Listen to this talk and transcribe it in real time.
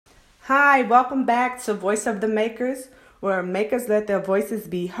Hi, welcome back to Voice of the Makers, where makers let their voices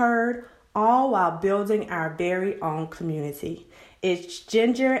be heard, all while building our very own community. It's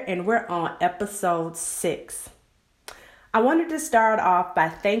Ginger, and we're on episode 6. I wanted to start off by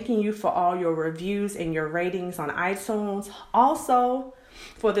thanking you for all your reviews and your ratings on iTunes. Also,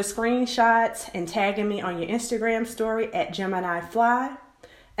 for the screenshots and tagging me on your Instagram story at Gemini Fly.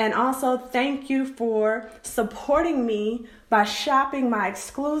 And also, thank you for supporting me by shopping my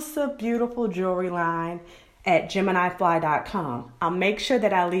exclusive, beautiful jewelry line at GeminiFly.com. I'll make sure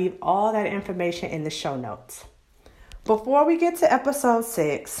that I leave all that information in the show notes. Before we get to episode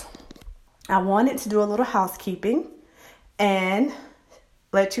 6, I wanted to do a little housekeeping and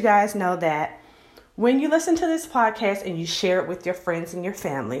let you guys know that when you listen to this podcast and you share it with your friends and your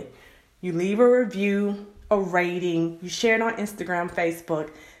family, you leave a review, a rating, you share it on Instagram, Facebook,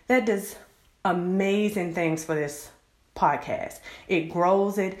 that does amazing things for this podcast. It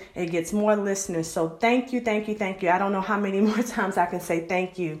grows it gets more listeners. So thank you. I don't know how many more times I can say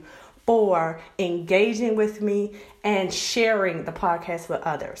thank you for engaging with me and sharing the podcast with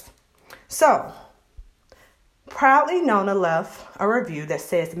others. So, Proudly Nona left a review that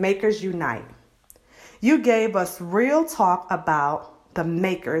says, Makers Unite. You gave us real talk about the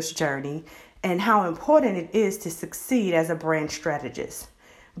maker's journey and how important it is to succeed as a brand strategist.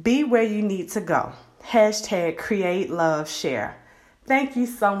 Be where you need to go. Hashtag create, love, share. Thank you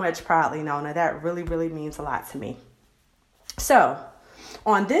so much, Proudly Nona. That really, really means a lot to me. So,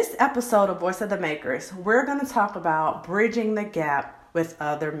 on this episode of Voice of the Makers, we're going to talk about bridging the gap with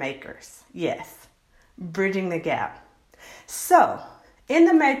other makers. Yes, bridging the gap. So, in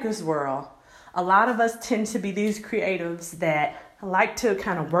the makers world, a lot of us tend to be these creatives that like to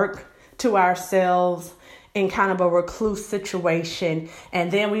kind of work to ourselves in kind of a recluse situation. And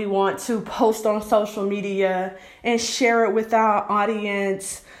then we want to post on social media and share it with our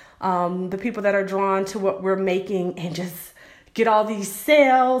audience, the people that are drawn to what we're making, and just get all these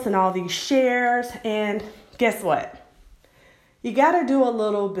sales and all these shares. And guess what? You got to do a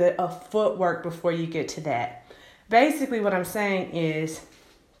little bit of footwork before you get to that. Basically, what I'm saying is,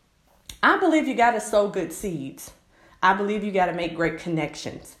 I believe you got to sow good seeds. I believe you got to make great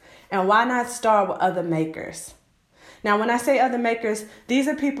connections. And why not start with other makers? Now, when I say other makers, these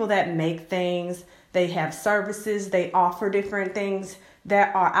are people that make things. They have services. They offer different things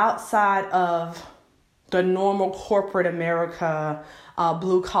that are outside of the normal corporate America,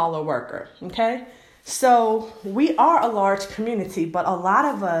 blue collar worker. Okay. So we are a large community, but a lot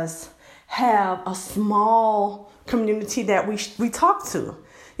of us have a small community that we talk to,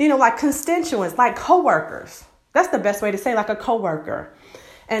 like constituents, like coworkers. That's the best way to say, like a coworker.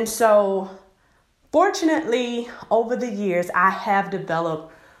 And so, fortunately, over the years, I have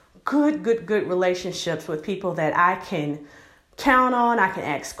developed good relationships with people that I can count on. I can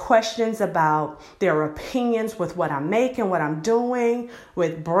ask questions about their opinions with what I'm making, what I'm doing,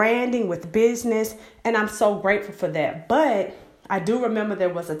 with branding, with business. And I'm so grateful for that. But I do remember there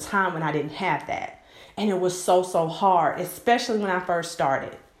was a time when I didn't have that. And it was so hard, especially when I first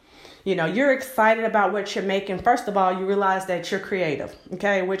started. You're excited about what you're making. First of all, you realize that you're creative,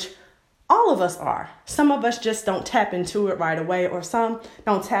 okay, which all of us are. Some of us just don't tap into it right away, or some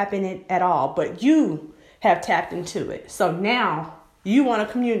don't tap in it at all, but you have tapped into it. So now you want a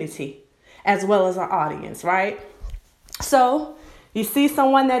community as well as an audience, right? So you see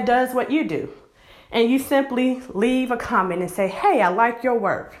someone that does what you do, and you simply leave a comment and say, hey, I like your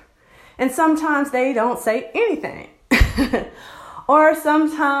work. And sometimes they don't say anything. Or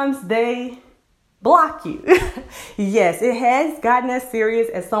sometimes they block you. Yes, it has gotten as serious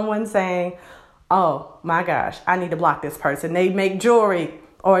as someone saying, oh my gosh, I need to block this person. They make jewelry,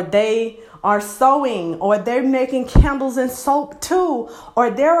 or they are sewing, or they're making candles and soap too, or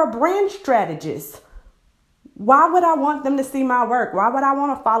they're a brand strategist. Why would I want them to see my work? Why would I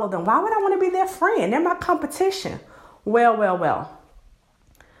want to follow them? Why would I want to be their friend? They're my competition. Well.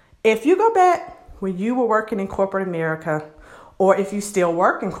 If you go back when you were working in corporate America, or if you still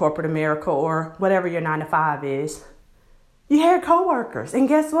work in corporate America, or whatever your 9 to 5 is, you had coworkers. And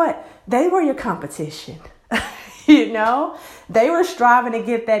guess what? They were your competition. They were striving to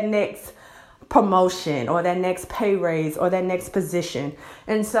get that next promotion, or that next pay raise, or that next position.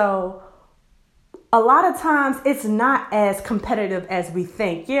 And so a lot of times it's not as competitive as we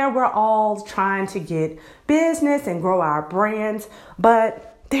think. Yeah, we're all trying to get business and grow our brands,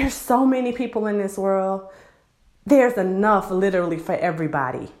 but there's so many people in this world. There's enough literally for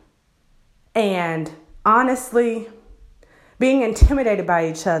everybody. And honestly, being intimidated by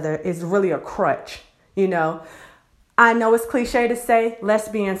each other is really a crutch. I know it's cliche to say, let's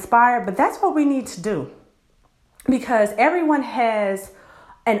be inspired, but that's what we need to do. Because everyone has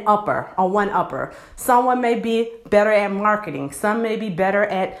an upper or one upper. Someone may be better at marketing. Some may be better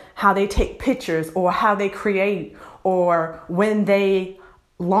at how they take pictures or how they create or when they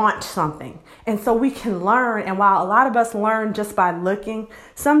launch something. And so we can learn. And while a lot of us learn just by looking,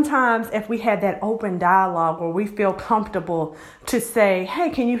 sometimes if we had that open dialogue where we feel comfortable to say,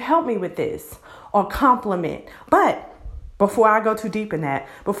 hey, can you help me with this? Or compliment. But before I go too deep in that,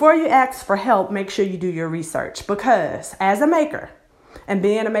 before you ask for help, make sure you do your research. Because as a maker, and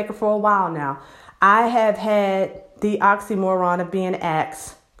being a maker for a while now, I have had the oxymoron of being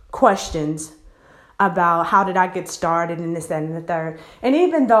asked questions about how did I get started in this, that, and the third. And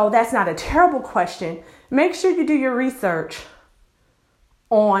even though that's not a terrible question, make sure you do your research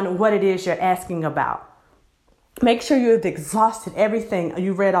on what it is you're asking about. Make sure you've exhausted everything.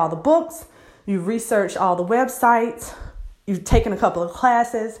 You read all the books, you've researched all the websites, you've taken a couple of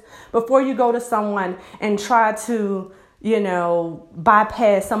classes before you go to someone and try to,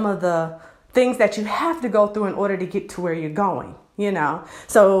 bypass some of the things that you have to go through in order to get to where you're going,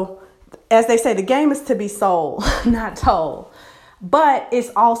 So as they say, the game is to be sold, not told. But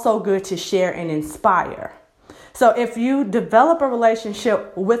it's also good to share and inspire. So if you develop a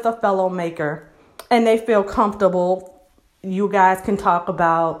relationship with a fellow maker and they feel comfortable, you guys can talk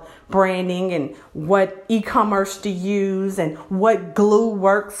about branding and what e-commerce to use and what glue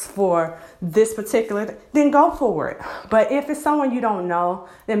works for this particular, then go for it. But if it's someone you don't know,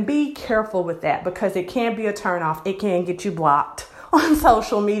 then be careful with that because it can be a turnoff. It can get you blocked on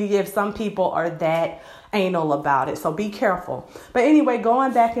social media if some people are that anal about it. So be careful. But anyway,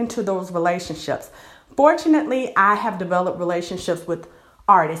 going back into those relationships. Fortunately, I have developed relationships with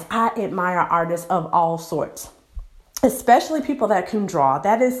artists. I admire artists of all sorts, especially people that can draw.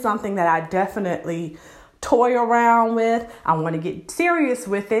 That is something that I definitely toy around with. I want to get serious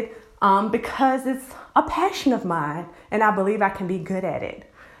with it because it's a passion of mine and I believe I can be good at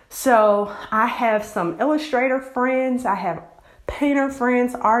it. So I have some illustrator friends. I have painter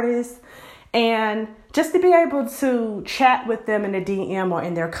friends, artists, and just to be able to chat with them in a DM or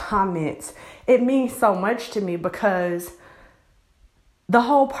in their comments, it means so much to me because the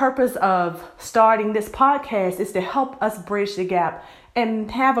whole purpose of starting this podcast is to help us bridge the gap and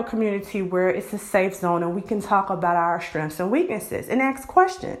have a community where it's a safe zone and we can talk about our strengths and weaknesses and ask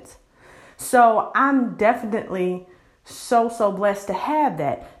questions. So I'm definitely so blessed to have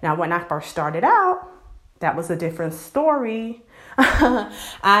that. Now, when I first started out, that was a different story.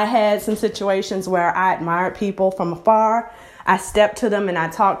 I had some situations where I admired people from afar. I stepped to them and I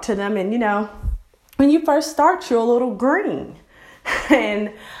talked to them. And, when you first start, you're a little green.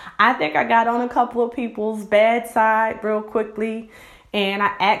 And I think I got on a couple of people's bad side real quickly. And I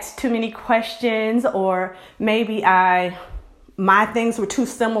asked too many questions, or maybe my things were too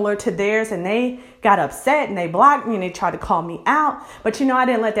similar to theirs and they got upset and they blocked me and they tried to call me out. But, I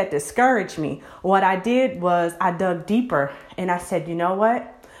didn't let that discourage me. What I did was I dug deeper and I said, you know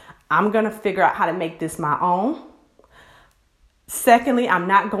what? I'm going to figure out how to make this my own. Secondly, I'm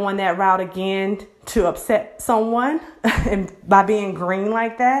not going that route again to upset someone and by being green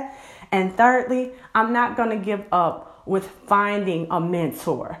like that. And thirdly, I'm not going to give up with finding a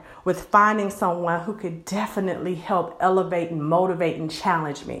mentor, with finding someone who could definitely help elevate and motivate and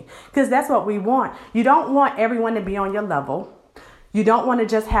challenge me. Because that's what we want. You don't want everyone to be on your level. You don't want to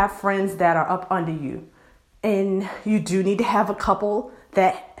just have friends that are up under you. And you do need to have a couple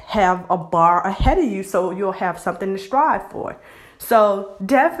that have a bar ahead of you so you'll have something to strive for. So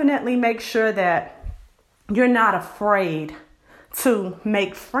definitely make sure that you're not afraid to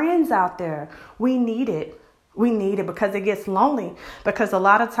make friends out there. We need it. We need it because it gets lonely, because a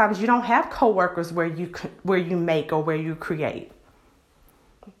lot of times you don't have coworkers where you make or where you create.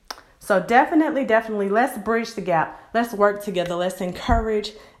 So definitely, let's bridge the gap. Let's work together. Let's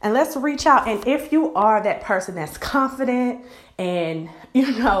encourage and let's reach out. And if you are that person that's confident and,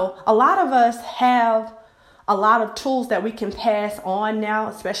 a lot of us have a lot of tools that we can pass on now,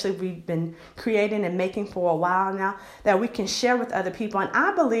 especially if we've been creating and making for a while now, that we can share with other people. And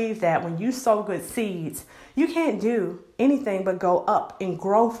I believe that when you sow good seeds, you can't do anything but go up and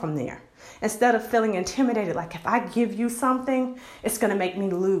grow from there. Instead of feeling intimidated, like if I give you something, it's going to make me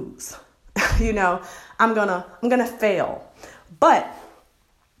lose. I'm going to fail. But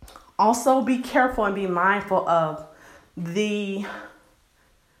also be careful and be mindful of the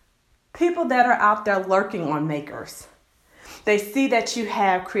people that are out there lurking on makers. They see that you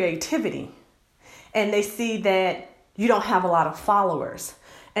have creativity and they see that you don't have a lot of followers.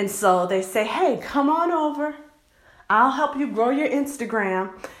 And so they say, hey, come on over. I'll help you grow your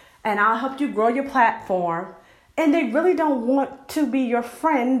Instagram and I'll help you grow your platform. And they really don't want to be your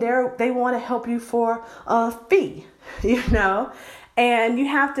friend. They want to help you for a fee, And you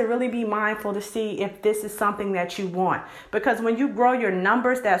have to really be mindful to see if this is something that you want. Because when you grow your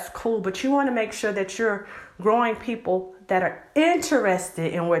numbers, that's cool. But you want to make sure that you're growing people that are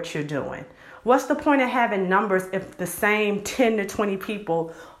interested in what you're doing. What's the point of having numbers if the same 10 to 20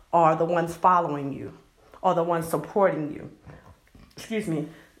 people are the ones following you or the ones supporting you? Excuse me.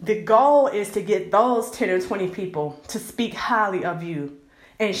 The goal is to get those 10 or 20 people to speak highly of you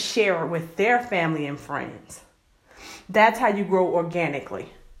and share it with their family and friends. That's how you grow organically.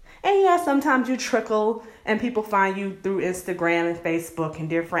 And yeah, sometimes you trickle and people find you through Instagram and Facebook and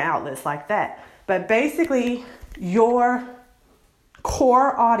different outlets like that. But basically, your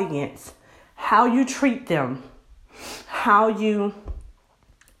core audience, how you treat them, how you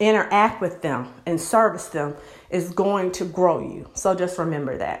interact with them and service them is going to grow you. So just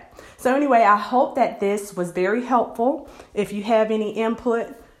remember that. So anyway, I hope that this was very helpful. If you have any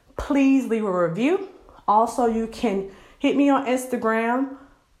input, please leave a review. Also, you can hit me on Instagram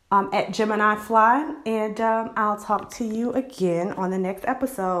at Gemini Fly, and I'll talk to you again on the next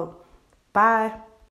episode. Bye.